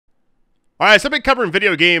All right, so I've been covering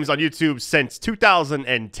video games on YouTube since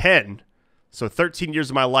 2010. So 13 years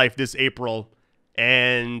of my life this April.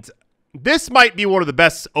 And this might be one of the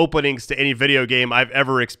best openings to any video game I've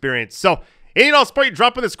ever experienced. So, any all support you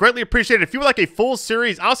drop in this, greatly appreciated. If you would like a full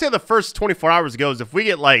series, I'll see how the first 24 hours goes. If we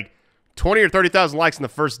get like 20 or 30,000 likes in the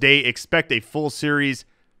first day, expect a full series.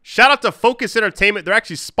 Shout out to Focus Entertainment. They're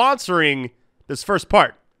actually sponsoring this first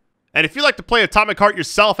part. And if you'd like to play Atomic Heart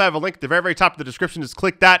yourself, I have a link at the very, very top of the description. Just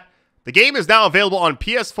click that. The game is now available on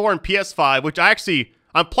PS4 and PS5, which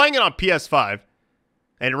I'm playing it on PS5,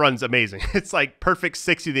 and it runs amazing. It's like perfect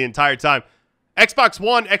 60 the entire time. Xbox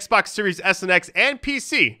One, Xbox Series S and X, and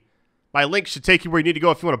PC. My link should take you where you need to go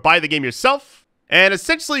if you want to buy the game yourself. And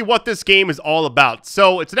essentially what this game is all about.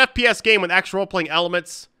 So it's an FPS game with actual role-playing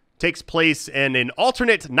elements. Takes place in an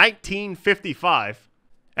alternate 1955.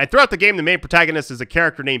 And throughout the game, the main protagonist is a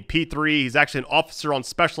character named P3. He's actually an officer on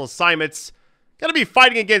special assignments. Gonna be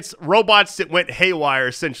fighting against robots that went haywire,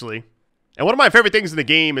 essentially. And one of my favorite things in the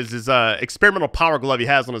game is his experimental power glove he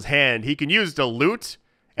has on his hand. He can use to loot,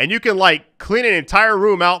 and you can, like, clean an entire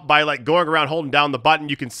room out by, like, going around holding down the button.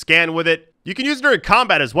 You can scan with it. You can use it during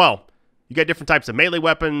combat as well. You got different types of melee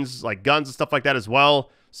weapons, like guns and stuff like that as well.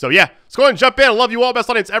 So, yeah, let's go ahead and jump in. I love you all. Best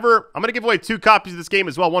audience ever. I'm going to give away 2 copies of this game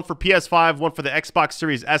as well. One for PS5, one for the Xbox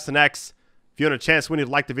Series S and X. If you want a chance when you'd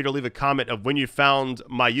like the video, leave a comment of when you found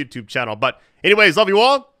my YouTube channel. But anyways, love you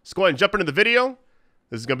all. Let's go ahead and jump into the video.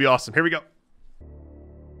 This is going to be awesome. Here we go.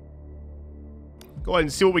 Go ahead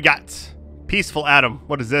and see what we got. Peaceful Atom.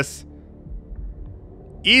 What is this?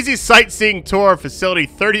 Easy sightseeing tour, facility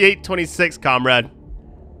 3826, comrade.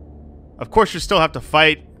 Of course, you still have to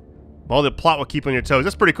fight. Well, the plot will keep on your toes.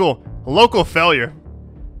 That's pretty cool. Local failure.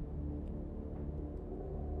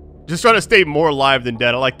 Just trying to stay more alive than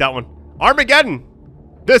dead. I like that one. Armageddon.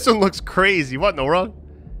 This one looks crazy. What in the world?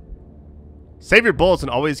 Save your bullets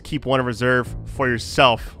and always keep one in reserve for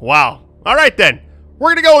yourself. Wow. All right, then. We're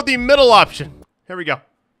going to go with the middle option. Here we go.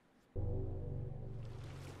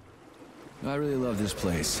 I really love this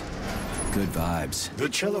place. Good vibes. The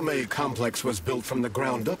Chelomay complex was built from the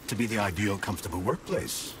ground up to be the ideal, comfortable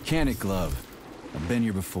workplace. Can it, Glove? I've been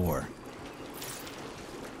here before.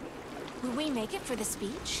 Will we make it for the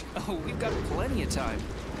speech? Oh, we've got plenty of time.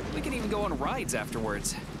 We can even go on rides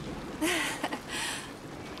afterwards.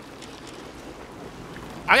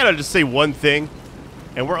 I gotta just say one thing,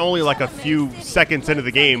 and we're only like a few seconds into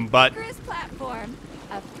the game, but platform,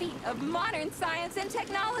 a feat of modern science and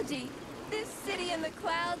technology. This city in the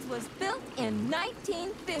clouds was built in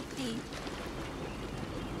 1950.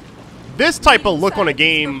 this type of look on a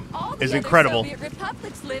game is incredible. Soviet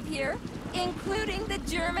republics live here, including the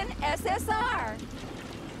German SSR.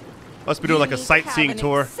 Must be doing like a sightseeing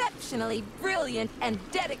tour. Exceptionally brilliant and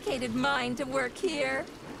dedicated mind to work here.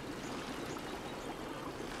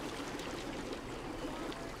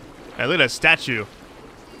 Hey, look at that statue.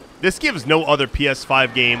 This gives no other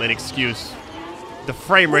PS5 game an excuse. The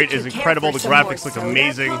frame rate is incredible. The graphics look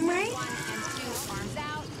amazing.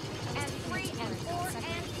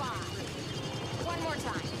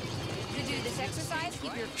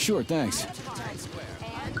 Sure, thanks.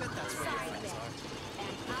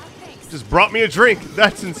 Just brought me a drink.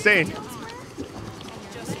 That's insane.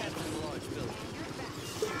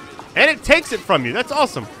 And it takes it from you. That's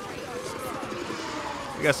awesome.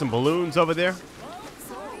 We got some balloons over there.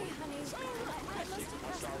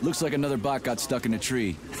 Looks like another bot got stuck in a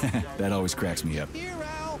tree. That always cracks me up. Here,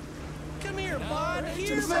 Al. Come here, bud.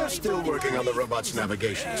 They're still working on the robot's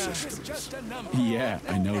navigation systems. Yeah,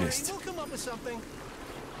 I noticed. We'll come up with something.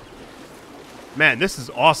 Man, this is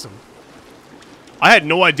awesome. I had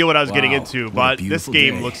no idea what I was getting into, what a but this beautiful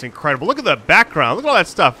game day. looks incredible. Look at the background. Look at all that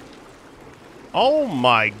stuff. Oh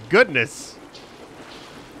my goodness.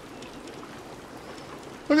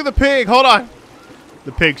 Look at the pig. Hold on.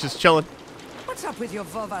 The pig's just chilling. What's up with your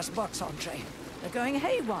Vovas box entree? They're going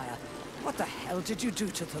haywire. What the hell did you do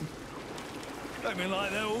to them? They've been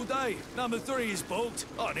like that all day. Number 3 is booked.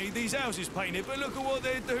 I need these houses painted, but look at what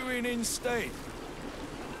they're doing instead.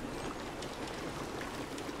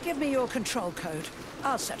 Give me your control code.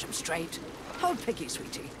 I'll set them straight. Hold Piggy,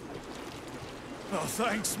 sweetie. Oh,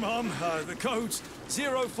 thanks, Mum. The code's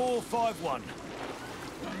 0451.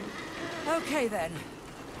 Okay, then.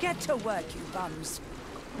 Get to work, you bums.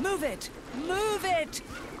 Move it! Move it!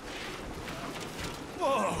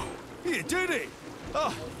 Whoa, you did it.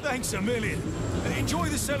 Oh, thanks a million. Enjoy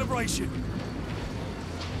the celebration.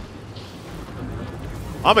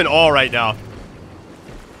 I'm in awe right now.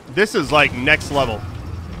 This is like next level.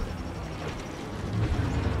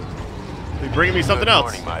 They're bringing me something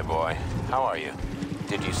else. Good morning, my boy. How are you?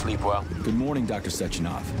 Did you sleep well? Good morning, Dr.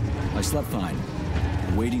 Sechenov. I slept fine.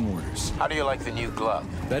 waiting orders. How do you like the new glove?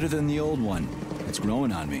 Better than the old one. It's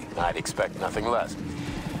growing on me. I'd expect nothing less.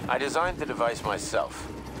 I designed the device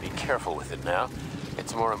myself. Be careful with it now.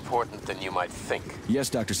 It's more important than you might think. Yes,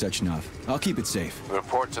 Dr. Sechenov. I'll keep it safe.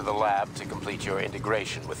 Report to the lab to complete your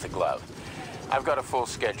integration with the glove. I've got a full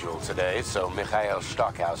schedule today, so Mikhail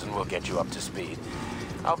Stockhausen will get you up to speed.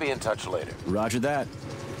 I'll be in touch later. Roger that.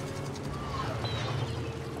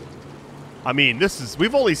 I mean,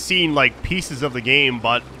 we've only seen like pieces of the game,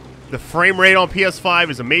 but the frame rate on PS5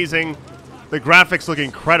 is amazing. The graphics look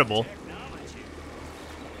incredible.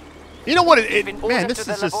 You know what? Man, this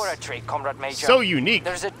is just Comrade Major. so unique.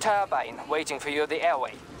 There's a turbine waiting for you at the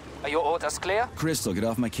airway. Are your orders clear? Crystal, get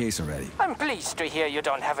off my case already. I'm pleased to hear you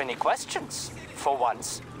don't have any questions, for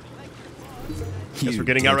once. Guess we're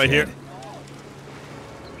getting out right here.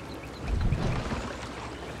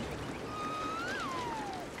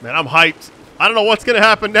 Man, I'm hyped. I don't know what's going to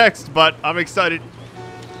happen next, but I'm excited.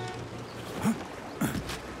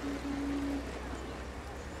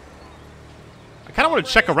 I kind of want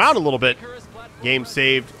to check around a little bit. Game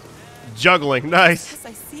saved. Juggling. Nice. Yes,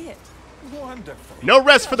 I see it. Wonderful. No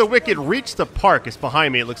rest for the wicked. Reach the park is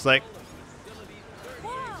behind me, it looks like.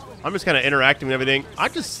 I'm just kind of interacting with everything.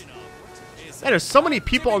 Man, there's so many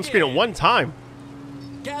people on screen at one time.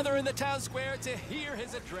 Gather in the town square to hear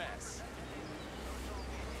his address.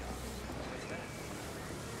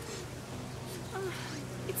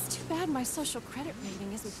 It's too bad my social credit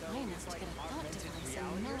rating isn't high enough to get a thought device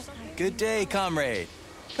in America. Good day, comrade.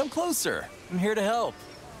 Come closer. I'm here to help.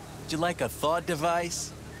 Would you like a thought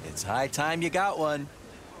device? It's high time you got one.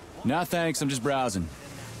 Nah, thanks. I'm just browsing.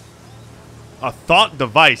 A thought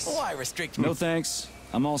device. Oh, I restrict No thanks.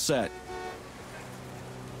 I'm all set.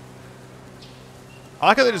 I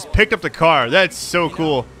like how they just picked up the car. That's so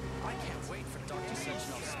cool.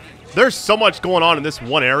 There's so much going on in this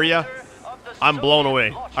one area. I'm blown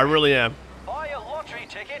away. I really am. Buy a lottery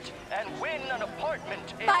ticket and win an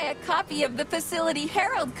apartment. Buy a copy of the Facility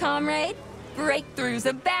Herald, comrade. Breakthroughs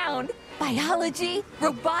abound. Biology,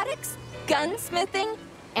 robotics, gunsmithing,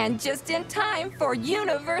 and just in time for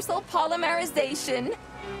universal polymerization.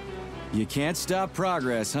 You can't stop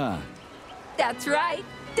progress, huh? That's right.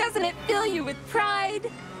 Doesn't it fill you with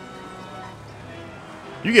pride?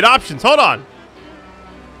 You get options. Hold on.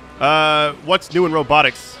 What's new in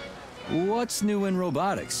robotics? What's new in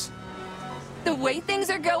robotics? The way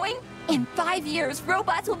things are going, in 5 years,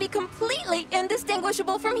 robots will be completely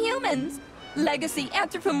indistinguishable from humans. Legacy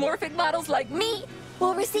anthropomorphic models like me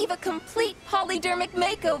will receive a complete polydermic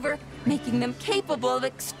makeover, making them capable of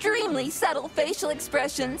extremely subtle facial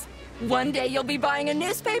expressions. One day you'll be buying a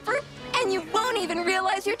newspaper, and you won't even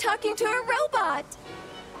realize you're talking to a robot.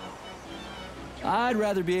 I'd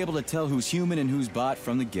rather be able to tell who's human and who's bot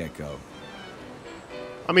from the get-go.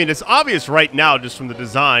 I mean, it's obvious right now just from the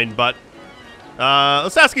design, but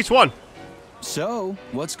let's ask each one. So,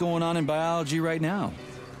 what's going on in biology right now?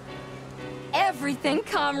 Everything,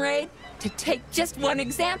 comrade. To take just one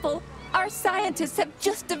example, our scientists have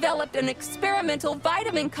just developed an experimental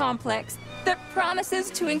vitamin complex that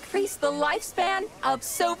promises to increase the lifespan of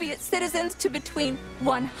Soviet citizens to between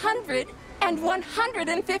 100 and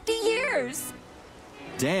 150 years.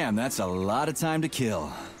 Damn, that's a lot of time to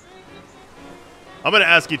kill. I'm going to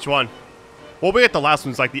ask each one. Well, we get the last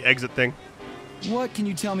one's like the exit thing. What can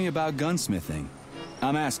you tell me about gunsmithing?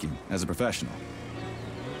 I'm asking, as a professional.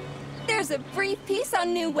 There's a brief piece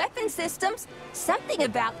on new weapon systems, something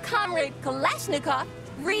about Comrade Kalashnikov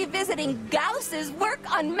revisiting Gauss's work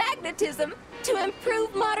on magnetism to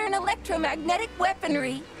improve modern electromagnetic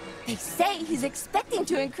weaponry. They say he's expecting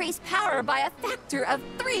to increase power by a factor of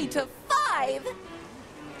 3 to 5.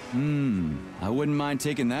 I wouldn't mind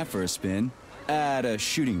taking that for a spin. At a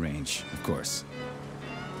shooting range, of course.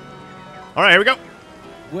 All right, here we go.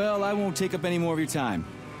 Well, I won't take up any more of your time.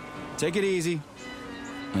 Take it easy.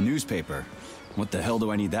 A newspaper. What the hell do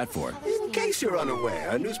I need that for? In case you're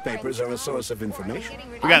unaware, newspapers are a source of information.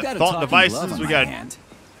 We got I've got a thought talking devices. glove on We my got hand.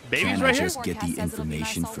 babies Can I right here. just get the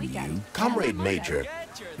information from you? Comrade Major,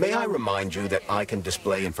 may I remind you that I can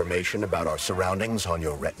display information about our surroundings on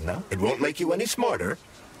your retina? It won't make you any smarter,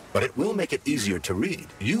 but it will make it easier to read.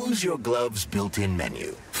 Use your glove's built-in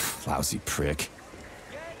menu. Lousy prick.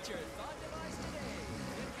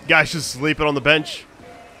 Guy's just sleeping on the bench.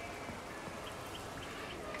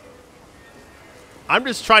 I'm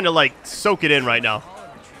just trying to, like, soak it in right now.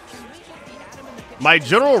 My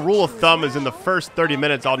general rule of thumb is in the first 30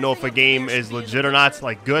 minutes, I'll know if a game is legit or not,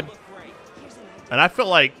 like, good. And I feel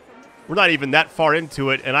like we're not even that far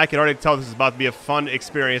into it, and I can already tell this is about to be a fun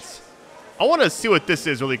experience. I want to see what this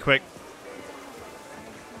is really quick.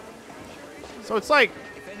 So it's like...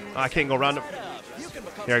 I can't go around it.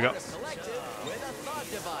 Here we go.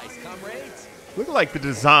 Look like the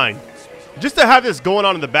design. Just to have this going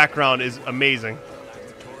on in the background is amazing.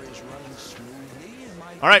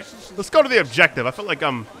 All right, let's go to the objective. I feel like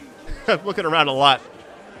I'm looking around a lot.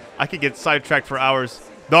 I could get sidetracked for hours.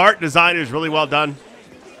 The art design is really well done.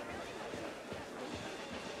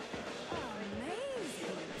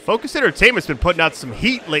 Focus Entertainment's been putting out some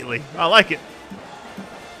heat lately. I like it.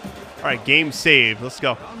 All right, game saved. Let's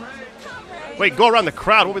go. Wait, go around the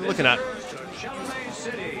crowd. What are we looking at?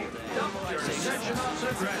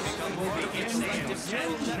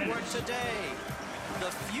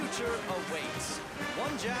 The future awaits.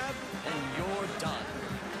 One jab and you're done.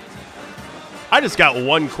 I just got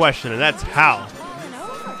one question, and that's how.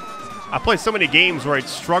 I play so many games where it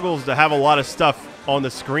struggles to have a lot of stuff on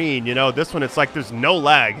the screen. You know, this one, it's like there's no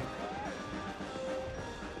lag.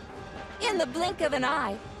 In the blink of an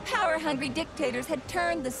eye, power-hungry dictators had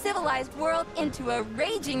turned the civilized world into a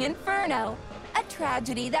raging inferno. A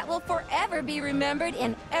tragedy that will forever be remembered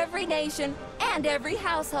in every nation and every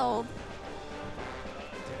household.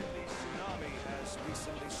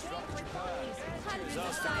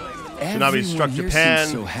 Tsunami struck Everyone here Japan.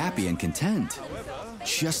 seems so happy and content.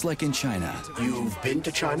 Just like in China. You've been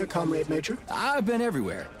to China, Comrade Major? I've been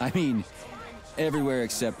everywhere. I mean, everywhere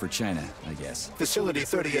except for China, I guess. Facility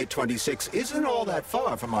 3826 isn't all that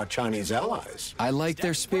far from our Chinese allies. I like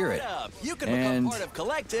their spirit. You can And become part of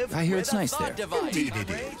Collective I hear with it's a nice thought there. device. Indeed it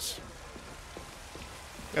is.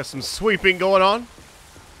 Got some sweeping going on.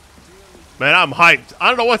 Man, I'm hyped. I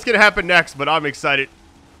don't know what's going to happen next, but I'm excited.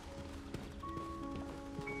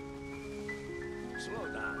 Slow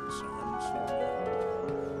down, son.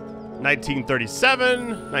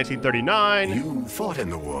 1937, 1939. You fought in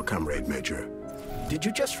the war, Comrade Major. Did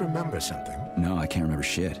you just remember something? No, I can't remember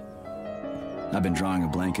shit. I've been drawing a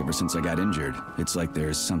blank ever since I got injured. It's like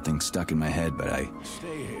there's something stuck in my head, but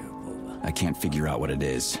Stay here, Boba. I can't figure out what it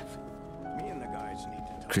is. Me and the guys need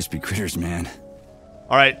to talk. Crispy critters, man.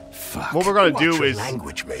 All right. Fuck. What we're going to Watch do your is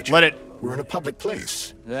language, Major. let it... We're in a public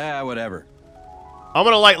place. Yeah, whatever. I'm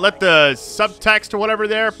going to like let the subtext or whatever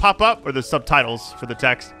there pop up, or the subtitles for the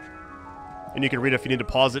text. And you can read it if you need to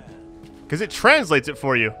pause it. Because it translates it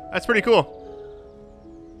for you. That's pretty cool.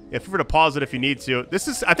 Yeah, feel free to pause it if you need to. This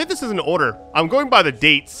is, I think this is in order. I'm going by the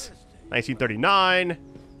dates. 1939.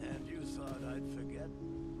 And you thought I'd forget?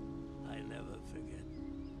 I never forget.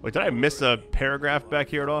 Wait, did I miss a paragraph back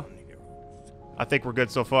here at all? I think we're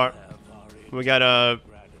good so far. We got a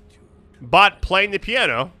bot playing the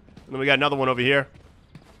piano. And then we got another one over here.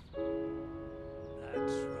 That's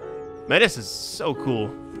right. Man, this is so cool.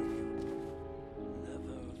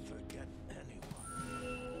 Never forget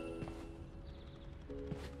anyone.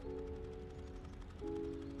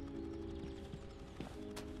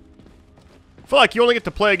 I feel like you only get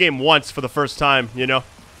to play a game once for the first time, you know?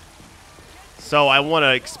 So I want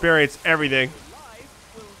to experience everything.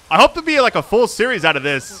 I hope to be like a full series out of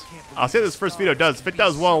this. I'll say this first video does. If it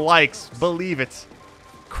does well likes, believe it.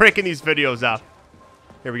 Cranking these videos out.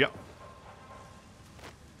 Here we go.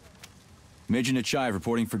 Major Nechaev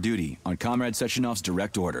reporting for duty on Comrade Sechenov's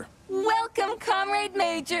direct order. Welcome, Comrade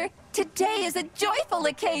Major. Today is a joyful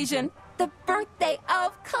occasion. The birthday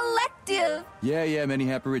of Collective. Yeah, many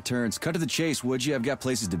happy returns. Cut to the chase, would you? I've got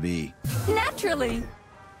places to be. Naturally.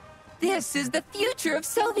 This is the future of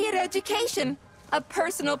Soviet education. A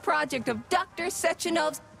personal project of Dr.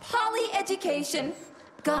 Sechenov's poly-education.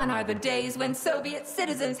 Gone are the days when Soviet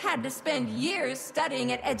citizens had to spend years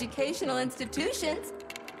studying at educational institutions.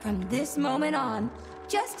 From this moment on,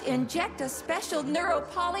 just inject a special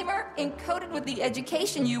neuropolymer encoded with the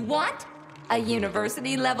education you want, a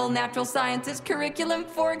university-level natural sciences curriculum,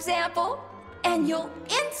 for example, and you'll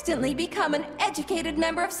instantly become an educated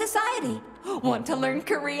member of society. Want to learn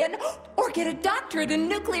Korean, or get a doctorate in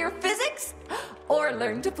nuclear physics, or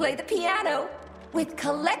learn to play the piano? With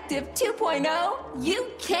Collective 2.0,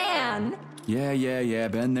 you can. Yeah,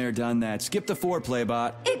 been there, done that. Skip the foreplay,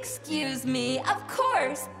 bot. Excuse me, of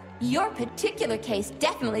course. Your particular case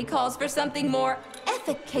definitely calls for something more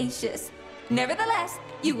efficacious. Nevertheless,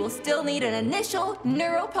 you will still need an initial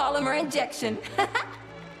neuropolymer injection.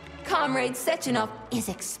 Comrade Sechenov is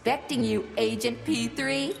expecting you, Agent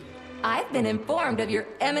P3. I've been informed of your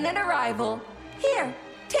imminent arrival. Here,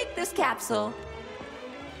 take this capsule.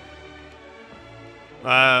 All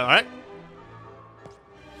right.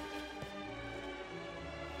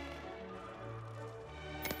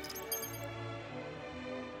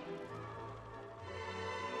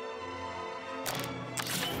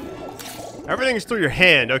 Everything's through your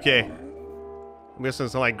hand. Okay. I'm guessing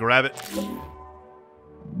it's like grab it.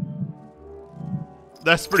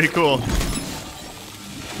 That's pretty cool.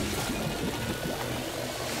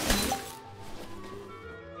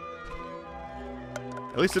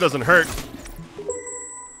 At least it doesn't hurt.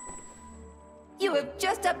 You have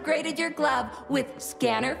just upgraded your glove with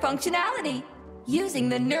scanner functionality. Using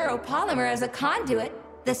the neuropolymer as a conduit,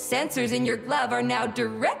 the sensors in your glove are now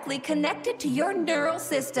directly connected to your neural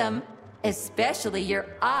system, especially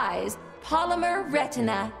your eyes' polymer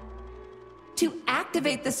retina. To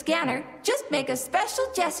activate the scanner, just make a special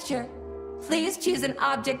gesture. Please choose an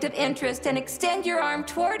object of interest and extend your arm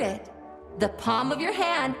toward it. The palm of your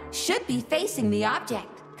hand should be facing the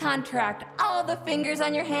object. Contract all the fingers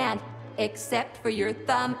on your hand, except for your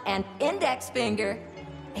thumb and index finger.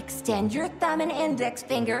 Extend your thumb and index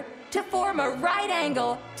finger to form a right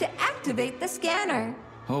angle to activate the scanner.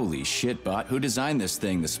 Holy shit, bot. Who designed this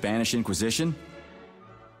thing? The Spanish Inquisition?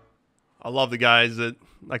 I love the guys that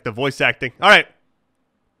like the voice acting. All right.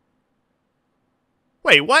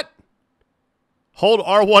 Wait, what? Hold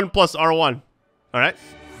R1 plus R1. All right.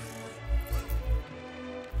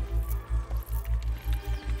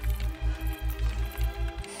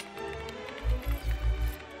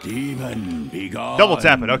 Demon, be gone. Double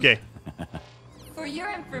tap it. Okay. For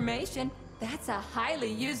your information, that's a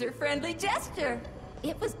highly user-friendly gesture.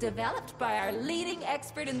 It was developed by our leading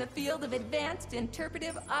expert in the field of advanced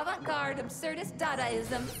interpretive avant-garde absurdist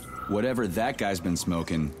Dadaism. Whatever that guy's been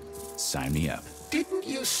smoking, sign me up. Didn't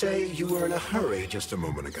you say you were in a hurry just a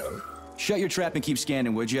moment ago? Shut your trap and keep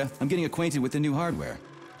scanning, would you? I'm getting acquainted with the new hardware.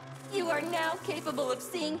 You are now capable of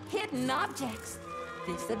seeing hidden objects.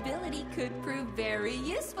 This ability could prove very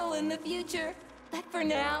useful in the future. But for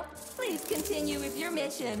now, please continue with your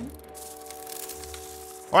mission.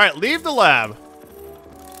 All right, leave the lab.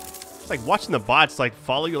 It's like watching the bots like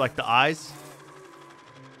follow you like the eyes.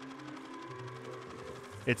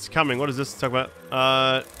 It's coming. What is this talk about?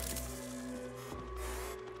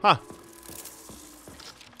 Huh.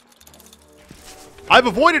 I've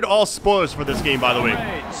avoided all spoilers for this game, by the way.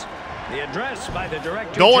 The address by the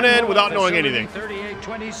director going in without knowing anything.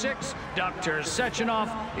 3826, Dr. Sechenov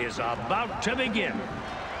is about to begin.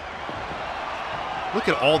 Look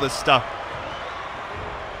at all this stuff.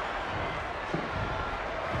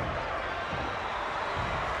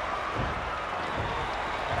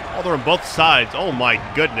 Oh, they're on both sides. Oh my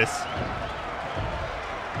goodness.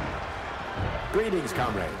 Greetings,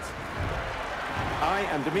 comrades. I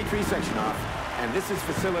am Dmitry Sechenov, and this is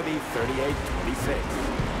Facility 3826.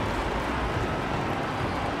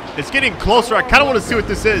 It's getting closer. I kind of want to see what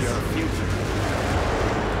this is. Today,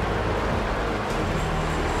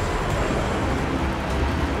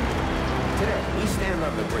 we stand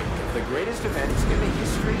on the brink of the greatest events in the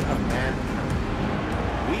history of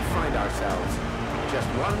mankind. We find ourselves just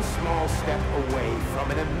one small step away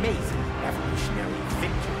from an amazing evolutionary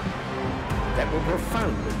victory that will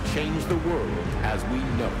profoundly change the world as we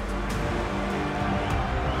know it.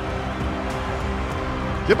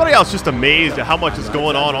 Is anybody else just amazed at how much is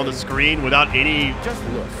going on the screen without any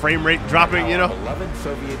frame rate dropping, you know? The beloved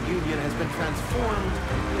Soviet Union has been transformed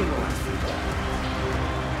in the last few days.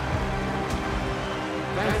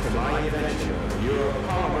 Thanks to my invention of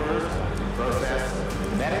Europolymers process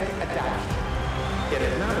kinetic adaptation, it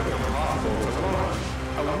has now become possible to launch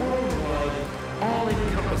a worldwide,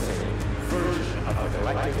 all-encompassing version of the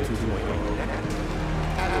Galactic 2.0 network.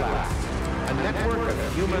 At last, a network of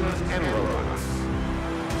humans and robots.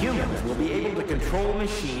 Humans will be able to control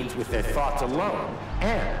machines with their thoughts alone,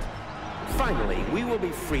 and finally, we will be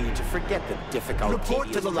free to forget the difficult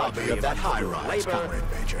Report to the lobby of that high-rise, Comrade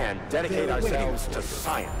Major. and dedicate ourselves to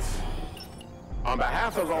science. On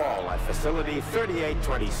behalf of all at Facility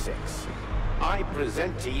 3826, I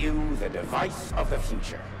present to you the device of the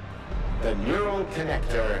future, the neural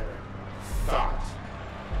connector, Thought.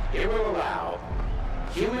 It will allow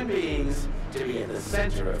human beings to be in the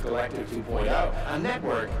center of Galactic 2.0, a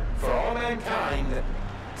network for all mankind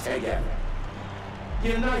together.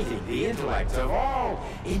 Uniting the intellects of all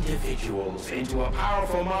individuals into a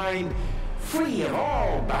powerful mind free of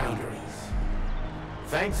all boundaries.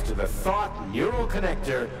 Thanks to the Thought Neural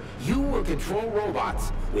Connector, you will control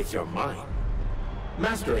robots with your mind.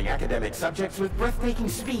 Mastering academic subjects with breathtaking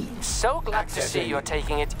speed. So glad to see you're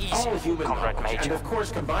taking it easy, Comrade Major. And of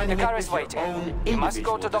course, combining the car it is with your own waiting. You must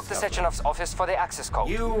go to Dr. discovery. Sechenov's office for the access code.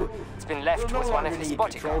 It's been left with one of his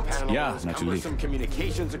bodyguards. Yeah, not too late. Some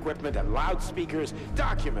communications equipment and loudspeakers,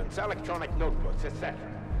 documents, electronic notebooks, etc.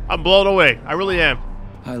 I'm blown away. I really am.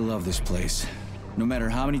 I love this place. No matter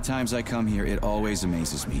how many times I come here, it always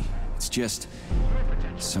amazes me. It's just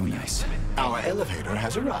so nice. Our elevator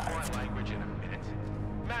has arrived.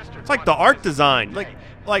 It's like the art design,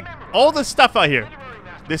 like all the stuff out here,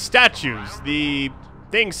 the statues, the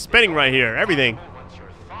things spinning right here, everything.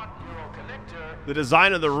 The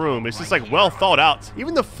design of the room, it's just like well thought out.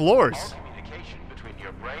 Even the floors.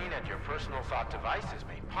 brain and your personal thought device is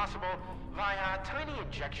made possible via a tiny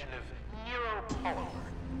injection of neuropolymer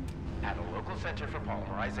at a local center for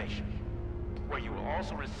polymerization, where you will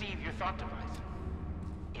also receive your thought device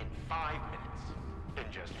in 5 minutes. In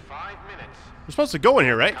just 5 minutes, We're supposed to go in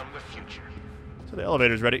here, right? become the future. So the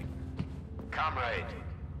elevator's ready. Comrade,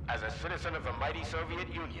 as a citizen of the mighty Soviet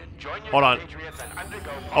Union, join your Hold on. compatriots and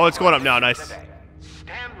undergo Oh, it's going up now. Nice. today.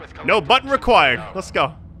 Stand with No button required. No. Let's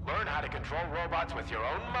go. Learn how to control robots with your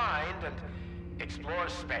own mind and explore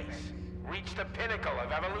space. Reach the pinnacle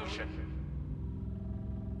of evolution.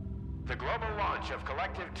 The global launch of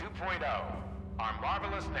Collective 2.0, our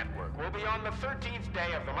marvelous network, will be on the 13th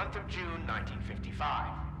day of the month of June, 1955.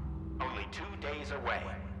 Only 2 days away.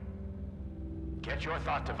 Get your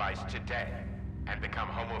thought device today and become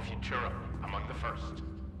Homo Futurum among the first.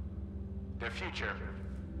 The future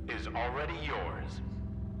is already yours.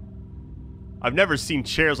 I've never seen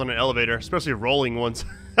chairs on an elevator, especially rolling ones.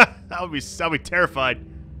 I'd be terrified.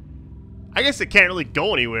 I guess it can't really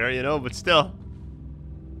go anywhere, you know, but still.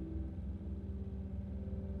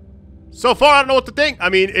 So far, I don't know what to think. I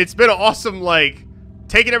mean, it's been an awesome, like,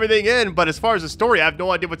 taking everything in, but as far as the story, I have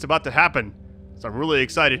no idea what's about to happen. So I'm really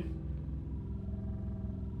excited.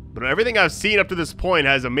 But everything I've seen up to this point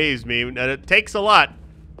has amazed me, and it takes a lot.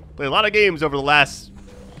 Played a lot of games over the last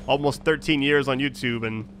almost 13 years on YouTube,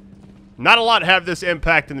 and not a lot have this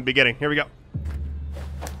impact in the beginning. Here we go.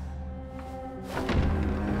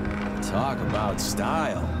 Talk about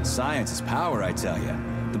style. Science is power, I tell you.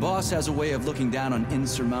 The boss has a way of looking down on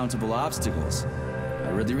insurmountable obstacles. I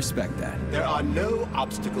really respect that. There are no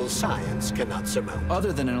obstacles science cannot surmount.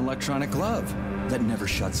 Other than an electronic glove that never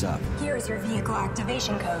shuts up. Here's your vehicle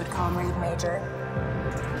activation code, Comrade Major.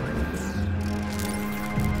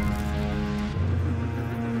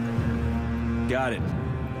 Got it.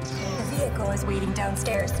 The vehicle is waiting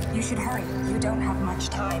downstairs. You should hurry. You don't have much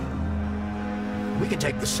time. We can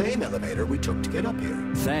take the same elevator we took to get up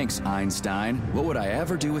here. Thanks, Einstein. What would I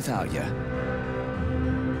ever do without you?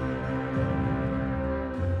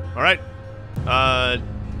 All right.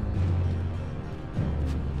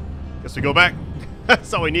 Guess we go back.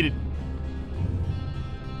 That's all we needed.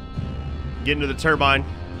 Get into the turbine.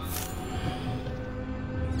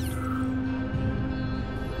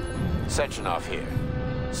 Sechenov here.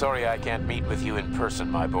 Sorry I can't meet with you in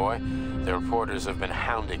person, my boy. The reporters have been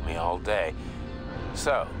hounding me all day.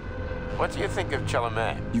 So, what do you think of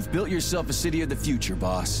Chalamet? You've built yourself a city of the future,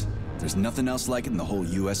 boss. There's nothing else like it in the whole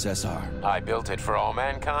USSR. I built it for all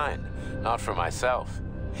mankind, not for myself.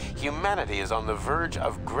 Humanity is on the verge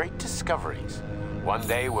of great discoveries. One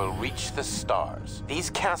day we'll reach the stars. These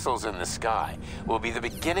castles in the sky will be the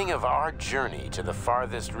beginning of our journey to the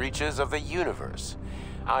farthest reaches of the universe.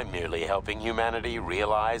 I'm merely helping humanity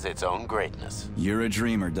realize its own greatness. You're a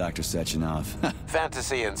dreamer, Dr. Sechenov.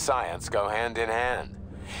 Fantasy and science go hand in hand.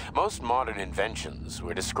 Most modern inventions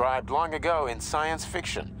were described long ago in science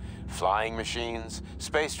fiction. Flying machines,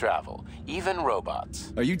 space travel, even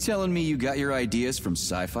robots. Are you telling me you got your ideas from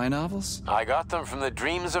sci-fi novels? I got them from the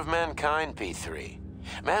dreams of mankind, P3.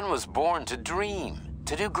 Man was born to dream,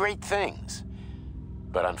 to do great things.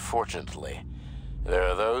 But unfortunately, there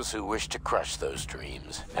are those who wish to crush those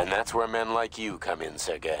dreams. And that's where men like you come in,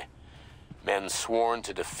 Sergei. Men sworn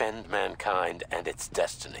to defend mankind and its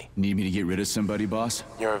destiny. Need me to get rid of somebody, boss?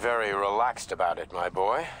 You're very relaxed about it, my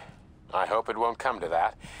boy. I hope it won't come to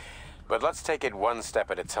that. But let's take it one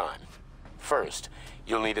step at a time. First,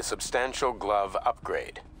 you'll need a substantial glove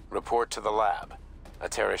upgrade. Report to the lab. A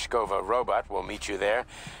Tereshkova robot will meet you there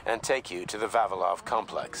and take you to the Vavilov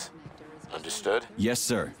complex. Understood? Yes,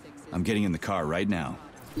 sir. I'm getting in the car right now.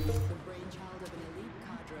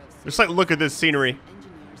 Just like look at this scenery.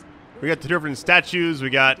 We got the different statues. We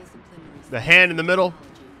got the hand in the middle.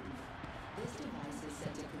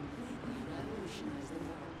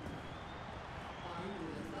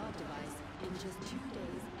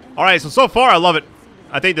 All right, so far I love it.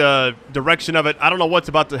 I think the direction of it, I don't know what's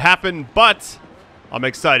about to happen, but I'm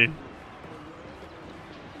excited.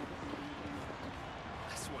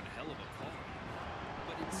 That's one hell of a car.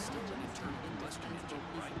 But it's still an internal combustion engine,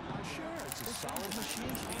 right? Sure, it's a solid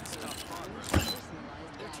machine. It's not progress.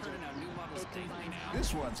 They're turning out new models daily now.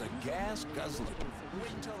 This one's a gas guzzler.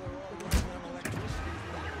 Wait until they're all running on electricity.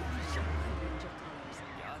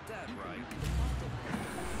 Got that right.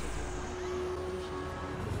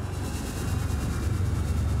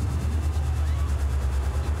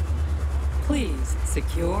 Please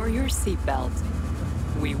secure your seatbelt.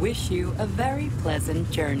 We wish you a very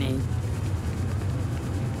pleasant journey.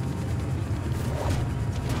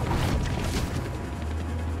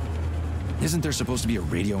 Isn't there supposed to be a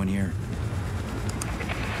radio in here?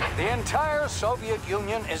 The entire Soviet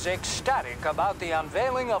Union is ecstatic about the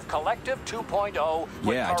unveiling of Collective 2.0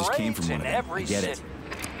 with Yeah, I just came parades from one in of them. every I get city. it.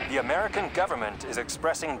 The American government is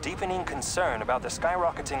expressing deepening concern about the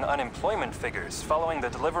skyrocketing unemployment figures following the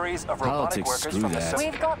deliveries of robotic Politics, workers screw from the that.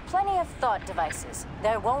 We've got plenty of thought devices.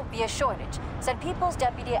 There won't be a shortage, said People's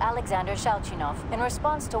Deputy Alexander Shalchinov in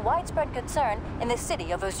response to widespread concern in the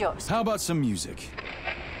city of Ozyorsk. How about some music?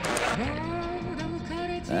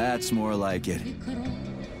 That's more like it.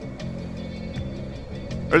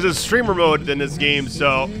 There's a streamer mode in this game,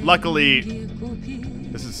 so luckily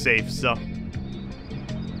this is safe. So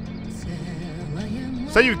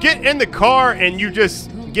you get in the car and you just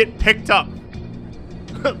get picked up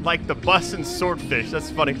like the bus and Swordfish. That's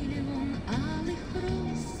funny.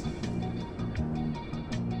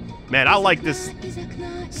 Man, I like this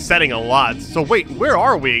setting a lot. So wait, where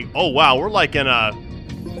are we? Oh wow, we're like in a...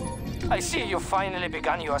 I see you finally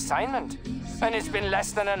begun your assignment. And it's been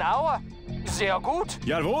less than an hour. Sehr gut.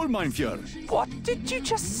 Jawohl, mein Führer. What did you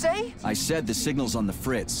just say? I said the signal's on the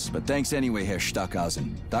fritz, but thanks anyway, Herr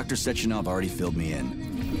Stockhausen. Dr. Sechenov already filled me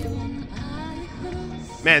in.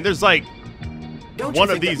 Man, there's like Don't one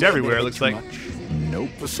you of think these that may have everywhere, been looks too like. much? Nope.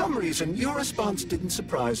 For some reason, your response didn't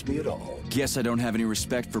surprise me at all. Guess I don't have any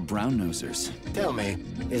respect for brown-nosers. Tell me,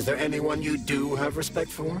 is there anyone you do have respect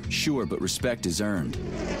for? Sure, but respect is earned.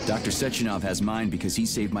 Dr. Sechenov has mine because he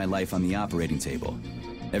saved my life on the operating table.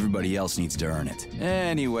 Everybody else needs to earn it.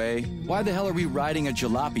 Anyway, why the hell are we riding a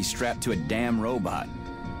jalopy strapped to a damn robot?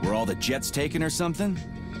 Were all the jets taken or something?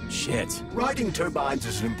 Shit. Riding turbines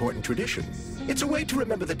is an important tradition. It's a way to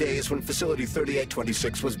remember the days when Facility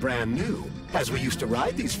 3826 was brand new, as we used to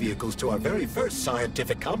ride these vehicles to our very first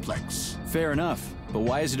scientific complex. Fair enough, but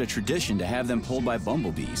why is it a tradition to have them pulled by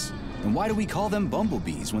bumblebees? And why do we call them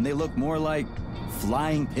bumblebees when they look more like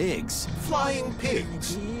flying pigs? Flying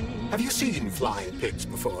pigs? Have you seen flying pigs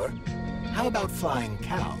before? How about flying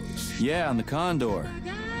cows? Yeah, on the Condor.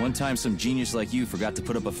 One time some genius like you forgot to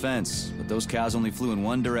put up a fence, but those cows only flew in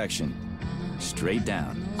one direction. Straight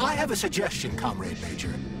down. I have a suggestion, Comrade Major.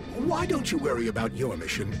 Why don't you worry about your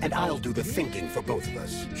mission, and I'll do the thinking for both of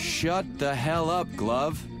us? Shut the hell up,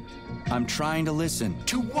 Glove. I'm trying to listen.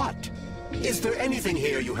 To what? Is there anything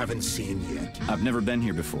here you haven't seen yet? I've never been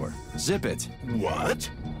here before. Zip it. What?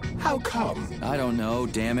 How come? I don't know,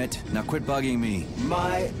 damn it. Now quit bugging me.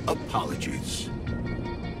 My apologies.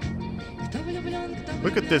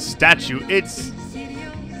 Look at this statue. It's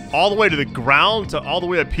all the way to the ground to all the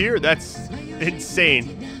way up here. That's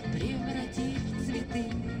insane.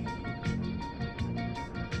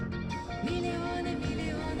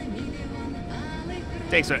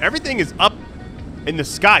 Dang, so everything is up in the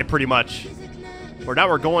sky pretty much. Or now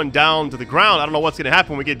we're going down to the ground. I don't know what's going to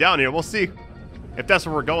happen when we get down here. We'll see. If that's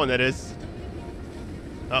where we're going, that is.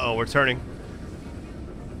 Uh-oh, we're turning.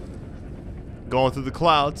 Going through the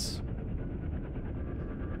clouds.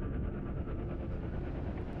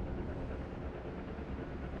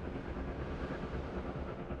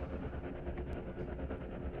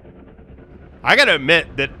 I gotta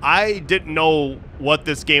admit that I didn't know what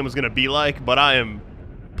this game was gonna be like, but I am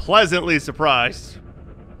pleasantly surprised.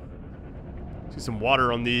 See some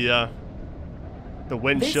water on the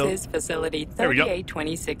windshield. This is Facility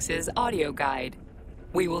 3826's audio guide.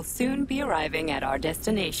 We will soon be arriving at our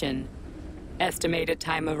destination. Estimated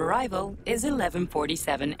time of arrival is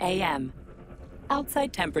 11:47 a.m.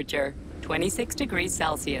 Outside temperature, 26 degrees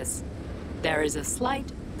Celsius. There is a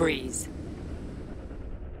slight breeze.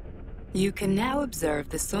 You can now observe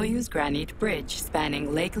the Soyuz Granite Bridge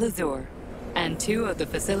spanning Lake Lazur, and two of the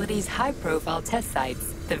facility's high-profile test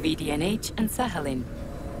sites, the VDNH and Sakhalin.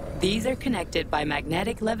 These are connected by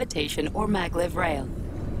magnetic levitation or maglev rail.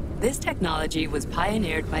 This technology was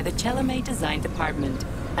pioneered by the Chelomey Design Department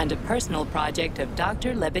and a personal project of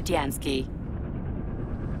Dr. Lebedyansky.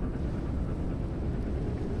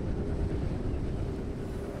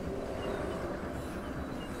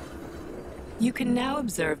 You can now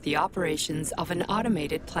observe the operations of an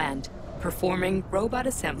automated plant, performing robot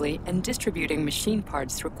assembly and distributing machine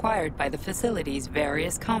parts required by the facility's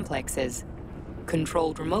various complexes.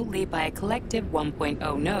 Controlled remotely by a collective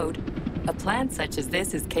 1.0 node, a plant such as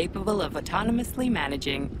this is capable of autonomously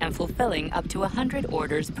managing and fulfilling up to 100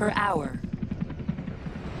 orders per hour.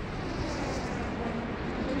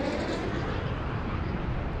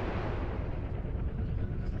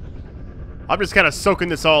 I'm just kind of soaking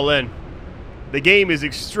this all in. The game is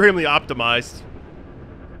extremely optimized.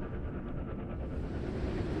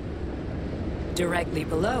 Directly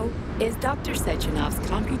below is Dr. Sechenov's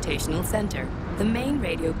computational center, the main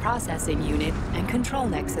radio processing unit and control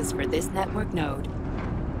nexus for this network node.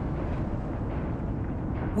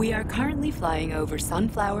 We are currently flying over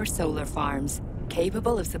sunflower solar farms,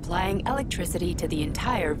 capable of supplying electricity to the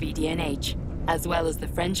entire VDNH, as well as the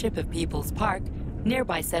Friendship of People's Park,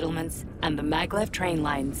 nearby settlements, and the maglev train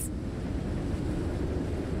lines.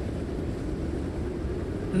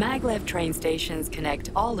 Maglev train stations connect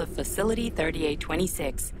all of Facility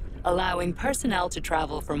 3826, allowing personnel to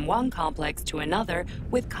travel from one complex to another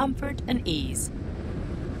with comfort and ease.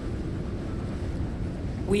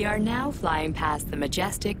 We are now flying past the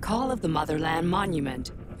majestic Call of the Motherland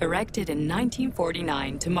Monument, erected in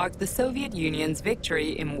 1949 to mark the Soviet Union's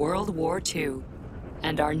victory in World War II,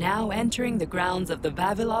 and are now entering the grounds of the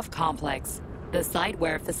Vavilov Complex, the site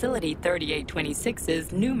where Facility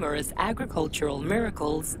 3826's numerous agricultural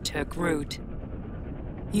miracles took root.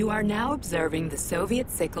 You are now observing the Soviet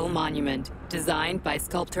Sickle Monument, designed by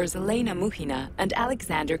sculptors Elena Muhina and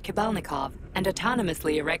Alexander Kibalnikov, and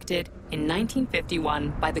autonomously erected in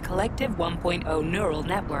 1951 by the Collective 1.0 neural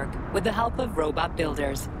network with the help of robot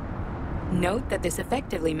builders. Note that this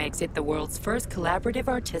effectively makes it the world's first collaborative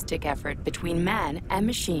artistic effort between man and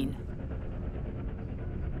machine.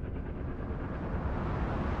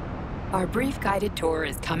 Our brief guided tour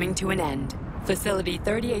is coming to an end. Facility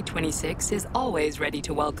 3826 is always ready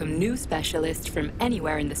to welcome new specialists from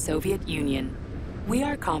anywhere in the Soviet Union. We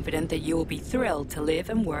are confident that you will be thrilled to live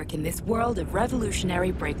and work in this world of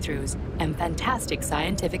revolutionary breakthroughs and fantastic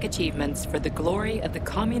scientific achievements for the glory of the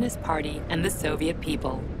Communist Party and the Soviet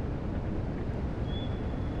people.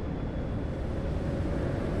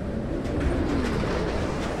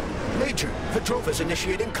 Major, the Drove is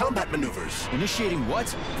initiating combat maneuvers. Initiating what?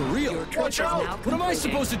 For real? Watch out! What am I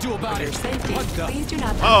supposed to do about For it? your safety, What the? please do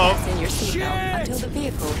not fasten your seatbelt until the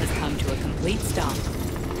vehicle has come to a complete stop.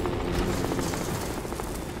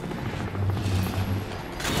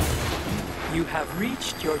 You have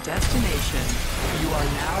reached your destination. You are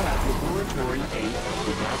now at Laboratory 8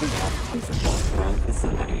 of the Vavilov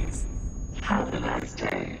facilities. Have a nice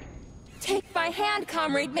day. Take my hand,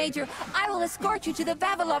 Comrade Major. I will escort you to the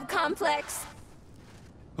Vavilov complex.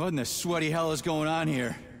 What in the sweaty hell is going on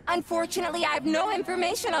here? Unfortunately, I have no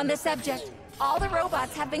information on the subject. All the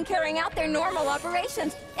robots have been carrying out their normal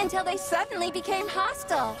operations until they suddenly became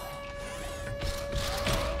hostile.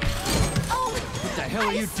 Oh! What the hell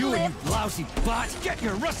are you doing, you lousy bot? Get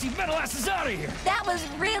your rusty metal asses out of here! That was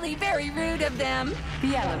really very rude of them.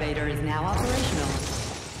 The elevator is now operational.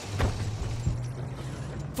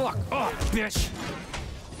 Fuck off, bitch!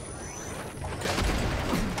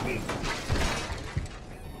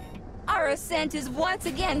 Our ascent is once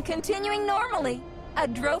again continuing normally. A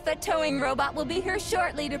Drofa towing robot will be here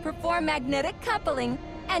shortly to perform magnetic coupling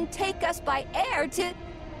and take us by air to...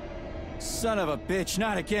 Son of a bitch,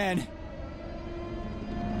 not again.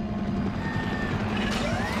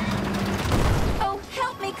 Oh,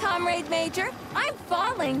 help me, Comrade Major. I'm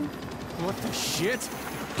falling. What the shit?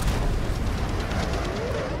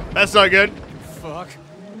 That's not good. Fuck.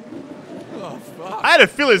 Oh, fuck. I had a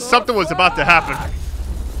feeling something was about to happen.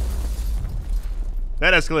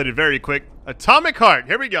 That escalated very quick. Atomic Heart.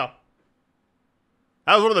 Here we go.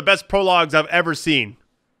 That was one of the best prologues I've ever seen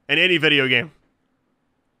in any video game.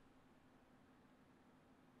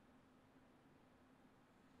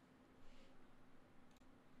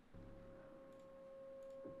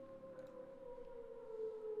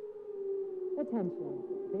 Attention.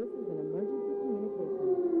 This is an emergency communication.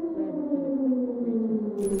 There has been a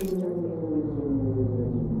critical breach in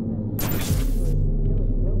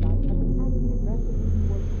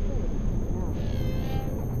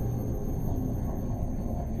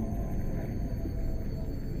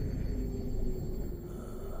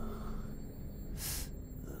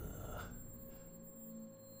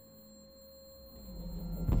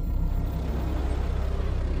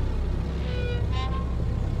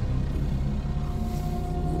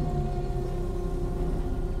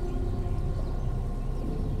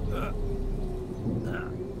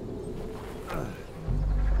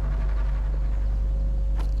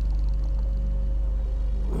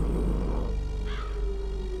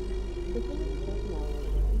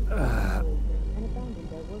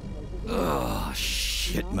Oh,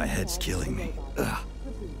 shit, my head's killing me. Ugh.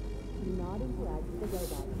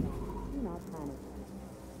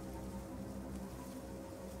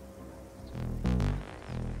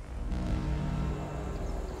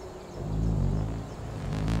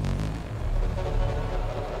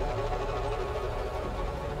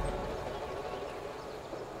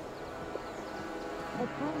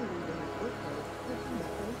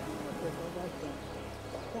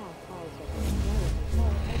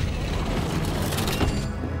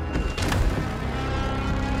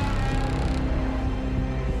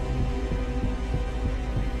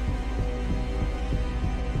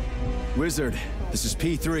 Wizard, this is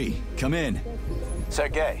P3. Come in.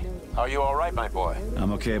 Sergei, are you all right, my boy?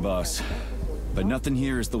 I'm okay, boss. But nothing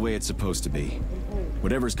here is the way it's supposed to be.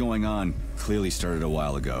 Whatever's going on clearly started a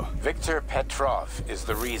while ago. Viktor Petrov is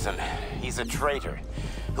the reason. He's a traitor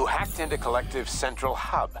who hacked into Collective's central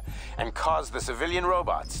hub and caused the civilian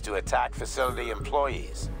robots to attack facility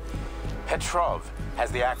employees. Petrov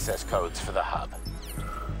has the access codes for the hub.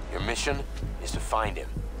 Your mission is to find him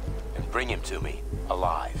and bring him to me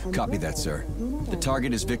alive. Copy that, sir. The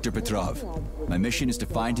target is Viktor Petrov. My mission is to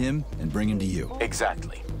find him and bring him to you.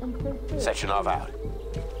 Exactly. Sechenov out.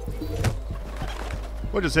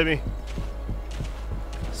 What just hit me?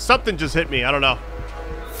 Something just hit me. I don't know.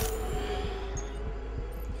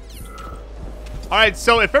 Alright,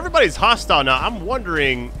 so if everybody's hostile now, I'm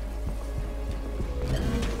wondering...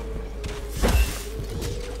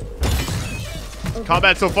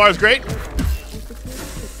 Combat so far is great.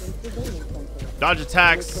 Dodge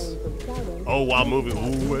attacks. Oh, while moving.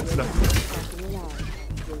 Ooh, it's not...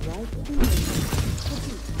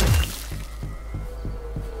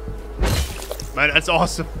 Man, that's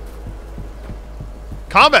awesome.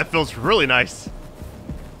 Combat feels really nice.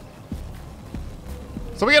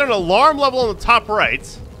 So we got an alarm level on the top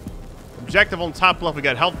right. Objective on top left. We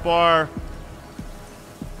got health bar.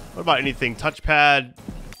 What about anything? Touchpad.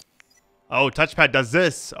 Oh, touchpad does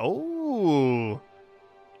this. Oh.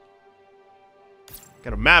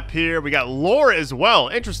 Got a map here. We got lore as well.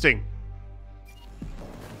 Interesting.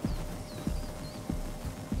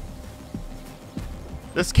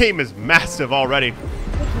 This game is massive already.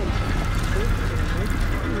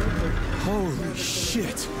 Holy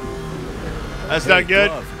shit. That's not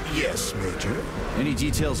good. Yes, Major. Any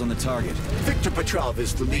details on the target? Viktor Petrov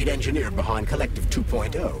is the lead engineer behind Collective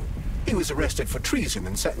 2.0. He was arrested for treason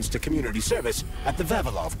and sentenced to community service at the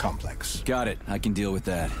Vavilov complex. Got it. I can deal with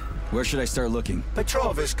that. Where should I start looking?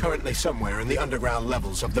 Petrov is currently somewhere in the underground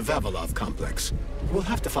levels of the Vavilov complex. We'll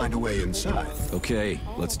have to find a way inside. Okay,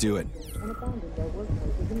 let's do it.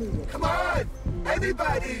 Come on!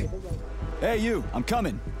 Anybody! Hey, you! I'm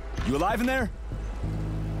coming. You alive in there?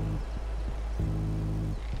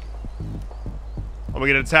 I'm gonna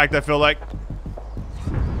get attacked, I feel like.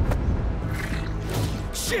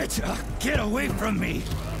 Shit! Get away from me!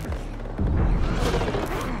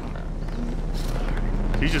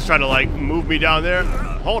 He's just trying to, like, move me down there.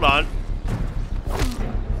 Hold on.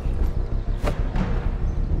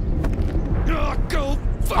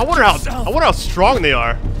 I wonder how strong they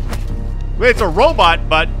are. I mean, it's a robot,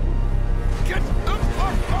 but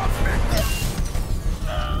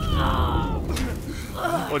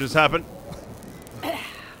what just happened?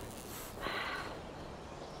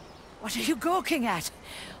 What are you gawking at?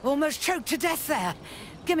 Almost choked to death there.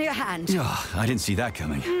 Give me a hand. Oh, I didn't see that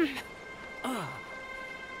coming. Oh.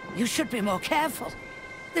 You should be more careful.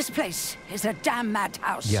 This place is a damn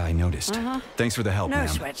madhouse. Yeah, I noticed. Thanks for the help, No ma'am.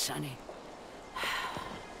 sweat, Sonny.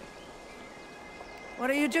 What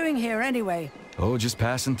are you doing here, anyway? Oh, just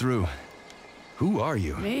passing through. Who are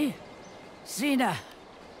you? Me? Xena.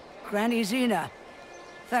 Granny Xena.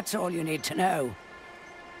 That's all you need to know.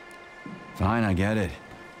 Fine, I get it.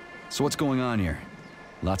 So what's going on here?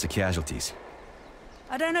 Lots of casualties.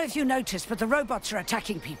 I don't know if you noticed, but the robots are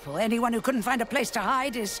attacking people. Anyone who couldn't find a place to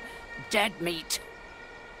hide is dead meat.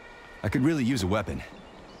 I could really use a weapon.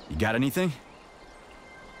 You got anything?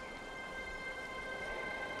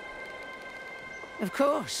 Of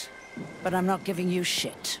course. But I'm not giving you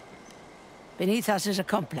shit. Beneath us is a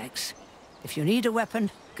complex. If you need a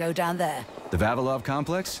weapon, go down there. The Vavilov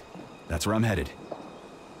complex? That's where I'm headed.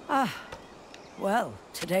 Ah. Well,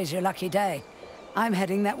 today's your lucky day. I'm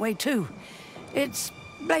heading that way too. It's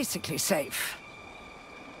basically safe.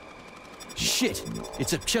 Shit!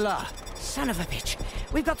 It's a Pchela! Son of a bitch.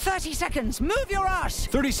 We've got 30 seconds. Move your ass!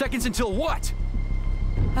 30 seconds until what?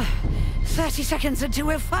 30 seconds until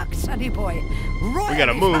we're fucked, sonny boy. We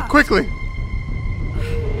gotta move quickly.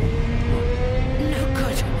 No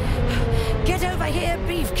good. Get over here,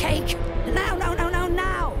 beefcake. Now,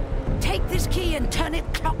 now. Take this key and turn it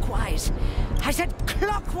clockwise. I said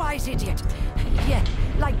clockwise, idiot. Yeah,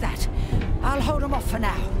 like that. I'll hold them off for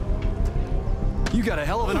now. You got a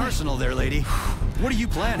hell of an arsenal there, lady. What are you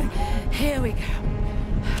planning? Here we go.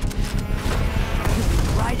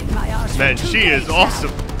 Riding my ass. Man, she is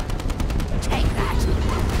awesome. Take that.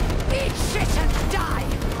 Eat shit and die.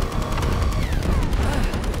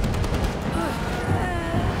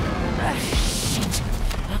 Shit.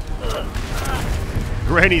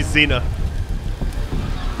 Granny Xena.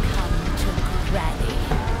 Come to Granny.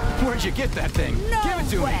 Where'd you get that thing? No Give it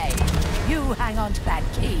to way. me. You hang on to that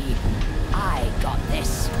key. I got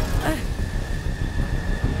this.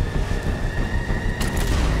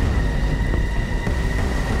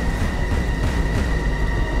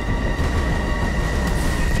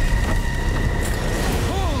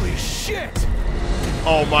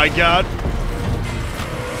 Oh my god.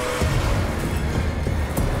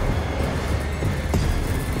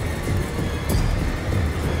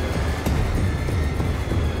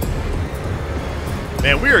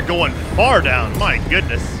 Man, we are going far down. My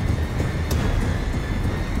goodness.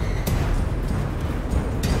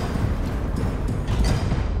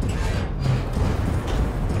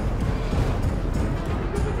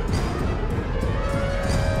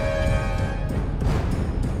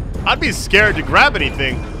 I'd be scared to grab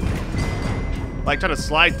anything. Like trying to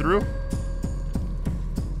slide through.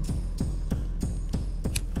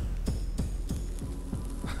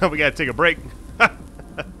 We gotta take a break.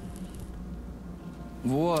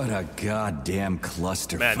 What a goddamn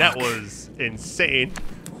clusterfuck. Man, that was insane.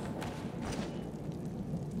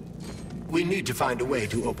 We need to find a way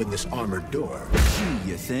to open this armored door.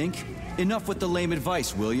 Gee, you think? Enough with the lame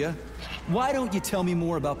advice, will ya? Why don't you tell me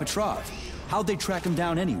more about Petrov? How'd they track him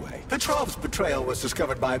down anyway? Petrov's betrayal was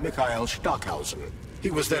discovered by Mikhail Stockhausen.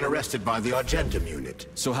 He was then arrested by the Argentum unit.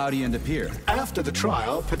 So how'd he end up here? After the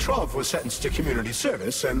trial, Petrov was sentenced to community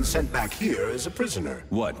service and sent back here as a prisoner.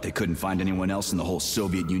 What, they couldn't find anyone else in the whole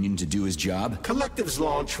Soviet Union to do his job? Collective's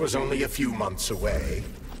launch was only a few months away.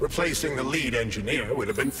 Replacing the lead engineer would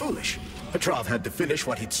have been foolish. Petrov had to finish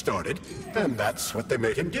what he'd started, and that's what they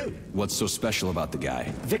made him do. What's so special about the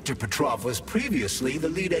guy? Victor Petrov was previously the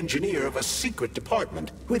lead engineer of a secret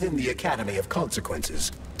department within the Academy of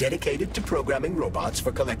Consequences, dedicated to programming robots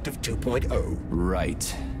for Collective 2.0.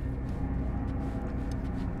 Right.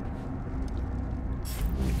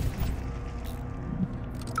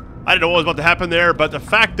 I didn't know what was about to happen there, but the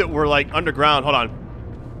fact that we're like underground, hold on.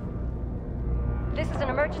 This is an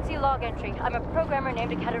emergency log entry. I'm a programmer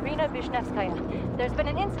named Katerina Vishnevskaya. There's been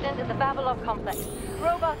an incident at the Vavilov complex.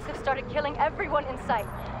 Robots have started killing everyone in sight.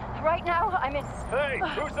 Right now, I'm in... Hey,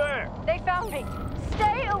 who's there? They found me.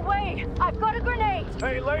 Stay away! I've got a grenade!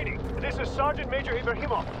 Hey, lady, this is Sergeant Major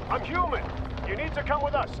Ibrahimov. I'm human. You need to come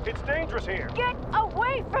with us. It's dangerous here. Get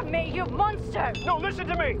away from me, you monster! No, listen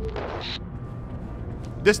to me!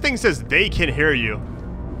 This thing says they can hear you.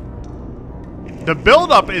 The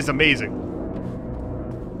build-up is amazing.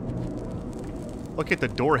 Look at the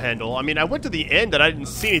door handle. I mean, I went to the end and I didn't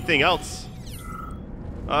see anything else.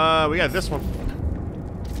 We got this one.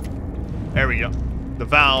 There we go. The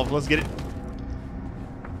valve. Let's get it.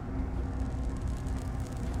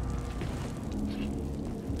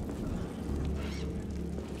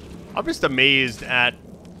 I'm just amazed at...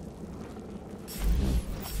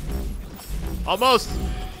 Almost.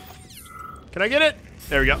 Can I get it?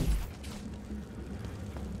 There we go.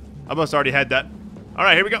 I must already had that. All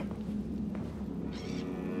right, here we go.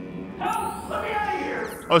 Help! Let me out of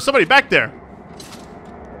here! Oh, somebody back there.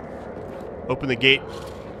 Open the gate.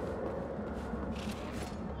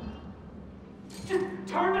 Just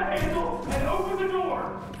turn the handle and open the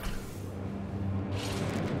door!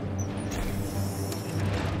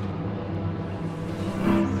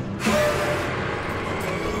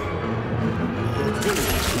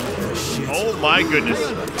 Oh my goodness.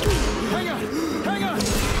 Hang on! Hang on!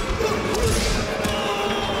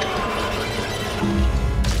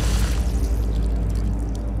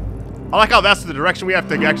 I like how that's the direction we have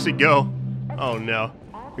to actually go. Oh no.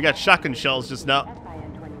 We got shotgun shells just now.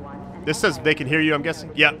 This says they can hear you, I'm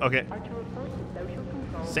guessing? Yeah, okay.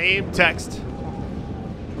 Same text.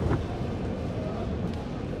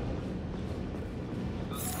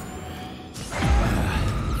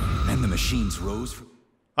 And the machines rose.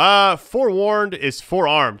 Forewarned is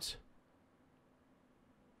forearmed.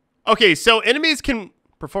 Okay, so enemies can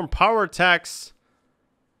perform power attacks.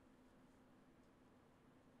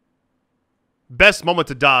 Best moment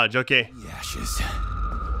to dodge, okay. Ashes.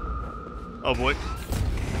 Oh boy.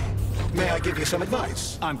 May I give you some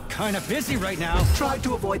advice? I'm kind of busy right now. Try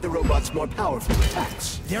to avoid the robot's more powerful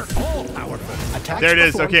attacks. They're all powerful. Attacks there it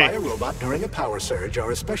is, performed okay. by a robot during a power surge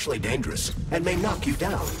are especially dangerous and may knock you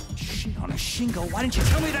down. Shit on a shingle. Why didn't you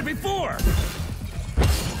tell me that before?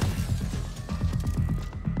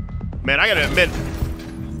 Man, I gotta admit,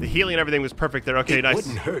 the healing and everything was perfect there. Okay, nice. It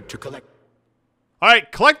wouldn't hurt to collect. All right,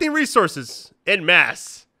 collecting resources en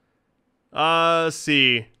masse. Let's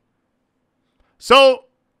see. So,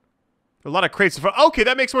 a lot of crates. Okay,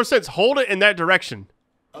 that makes more sense. Hold it in that direction.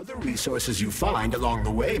 Other resources you find along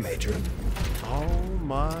the way, Major. Oh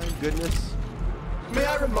my goodness. May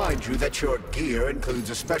I remind you that your gear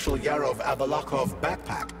includes a special Yarov Abalakov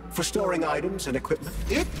backpack for storing items and equipment.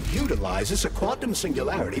 It utilizes a quantum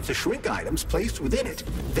singularity to shrink items placed within it,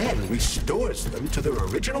 then restores them to their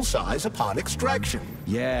original size upon extraction.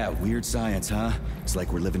 Yeah, weird science, huh? It's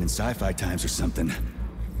like we're living in sci-fi times or something.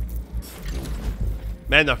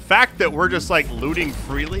 Man, the fact that we're just like looting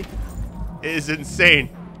freely. is insane.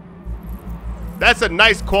 That's a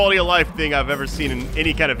nice quality of life thing I've ever seen in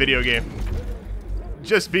any kind of video game.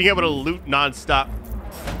 Just being able to loot nonstop.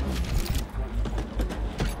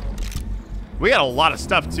 We got a lot of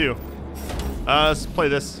stuff too. Let's play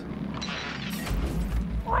this.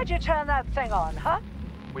 Why'd you turn that thing on, huh?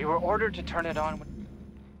 We were ordered to turn it on.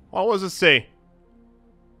 What does it say?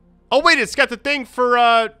 Oh wait, it's got the thing for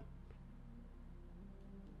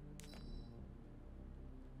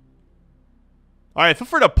Alright, feel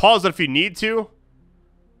free to pause it if you need to.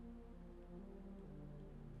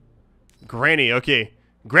 Granny, okay.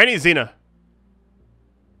 Granny Xena.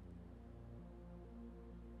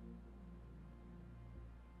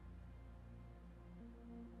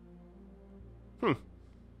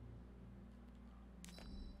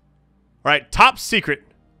 Alright, top secret.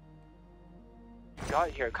 Got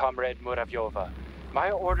here, Comrade Muravyova.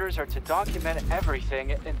 My orders are to document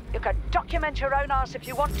everything and... You can document your own ass if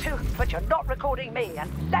you want to, but you're not recording me, and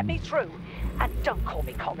let me through. And don't call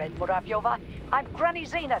me Comrade Muravyova. I'm Granny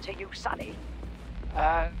Xena to you, Sonny.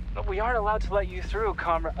 We aren't allowed to let you through,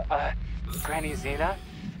 Granny Xena.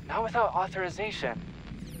 Not without authorization.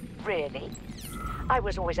 Really? I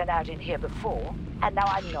was always allowed in here before, and now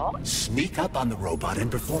I'm not? Sneak up on the robot and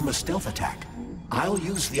perform a stealth attack. I'll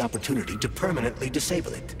use the opportunity to permanently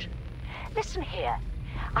disable it. Listen here.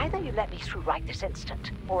 Either you let me through right this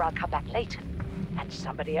instant, or I'll come back later. And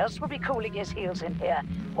somebody else will be cooling his heels in here.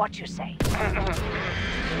 What you say? Go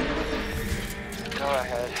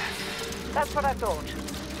ahead. That's what I thought.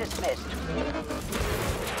 Dismissed.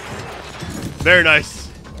 Very nice.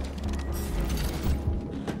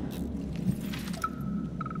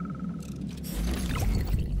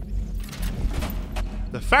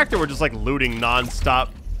 The fact that we're just like looting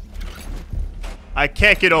non-stop, I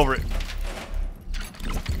can't get over it.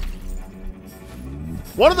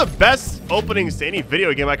 One of the best openings to any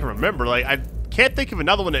video game I can remember. Like, I can't think of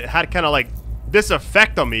another one that had kind of like this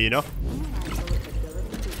effect on me, you know?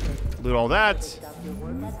 Loot all that. Is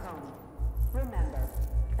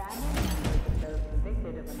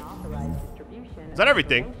that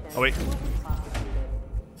everything? Oh, wait.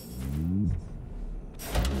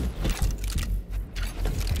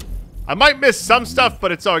 I might miss some stuff,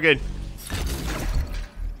 but it's all good.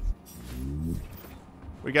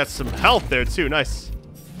 We got some health there, too. Nice.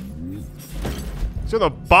 So in the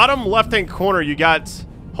bottom left-hand corner, you got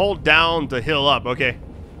hold down to heal up. Okay.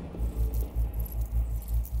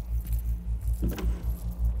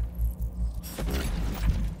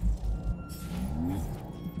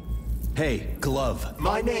 Hey, glove.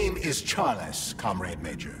 My name is Charles, Comrade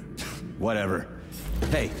Major. Whatever.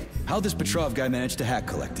 Hey, how'd this Petrov guy manage to hack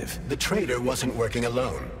Collective? The traitor wasn't working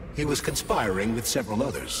alone. He was conspiring with several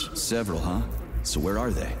others. Several, huh? So where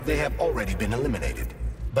are they? They have already been eliminated.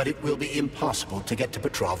 But it will be impossible to get to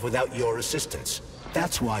Petrov without your assistance.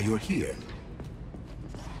 That's why you're here.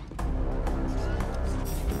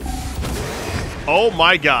 Oh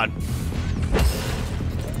my god.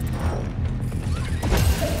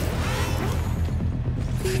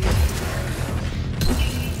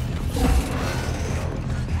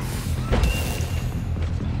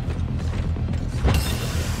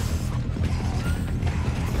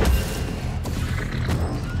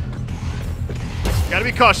 Gotta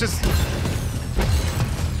be cautious.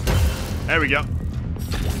 There we go.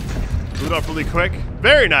 Boot up really quick.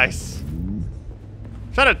 Very nice.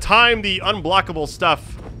 Trying to time the unblockable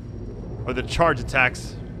stuff. Or the charge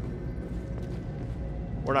attacks.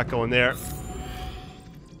 We're not going there.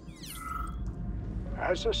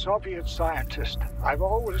 As a Soviet scientist, I've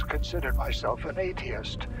always considered myself an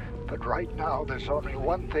atheist. But right now, there's only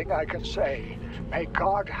one thing I can say. May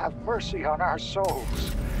God have mercy on our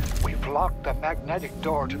souls. We've locked the magnetic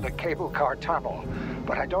door to the cable car tunnel,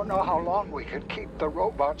 but I don't know how long we can keep the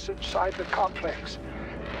robots inside the complex.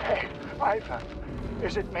 Hey, Ivan,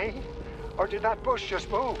 is it me? Or did that bush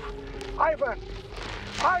just move? Ivan!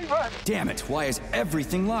 Ivan! Damn it, why is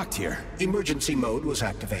everything locked here? Emergency mode was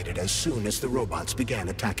activated as soon as the robots began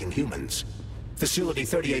attacking humans. Facility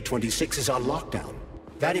 3826 is on lockdown.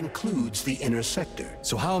 That includes the inner sector.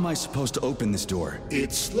 So how am I supposed to open this door?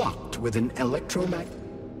 It's locked with an electromagnet.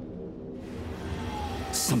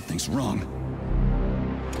 Something's wrong.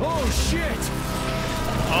 Oh, shit!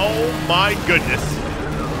 Oh, my goodness.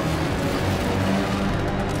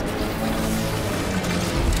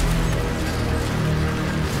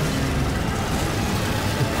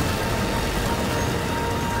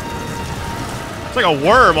 It's like a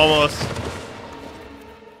worm, almost.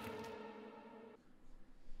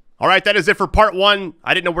 All right, that is it for part one.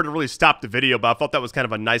 I didn't know where to really stop the video, but I thought that was kind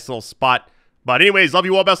of a nice little spot. But anyways, love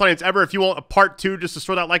you all, best audience ever. If you want a part two, just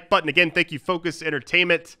destroy that like button. Again, thank you, Focus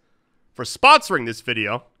Entertainment. for sponsoring this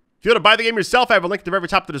video. If you want to buy the game yourself, I have a link at the very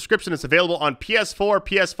top of the description. It's available on PS4,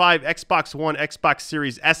 PS5, Xbox One, Xbox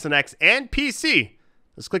Series S and X, and PC.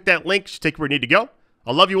 Just click that link. It should take you where you need to go.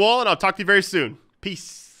 I love you all, and I'll talk to you very soon.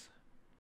 Peace.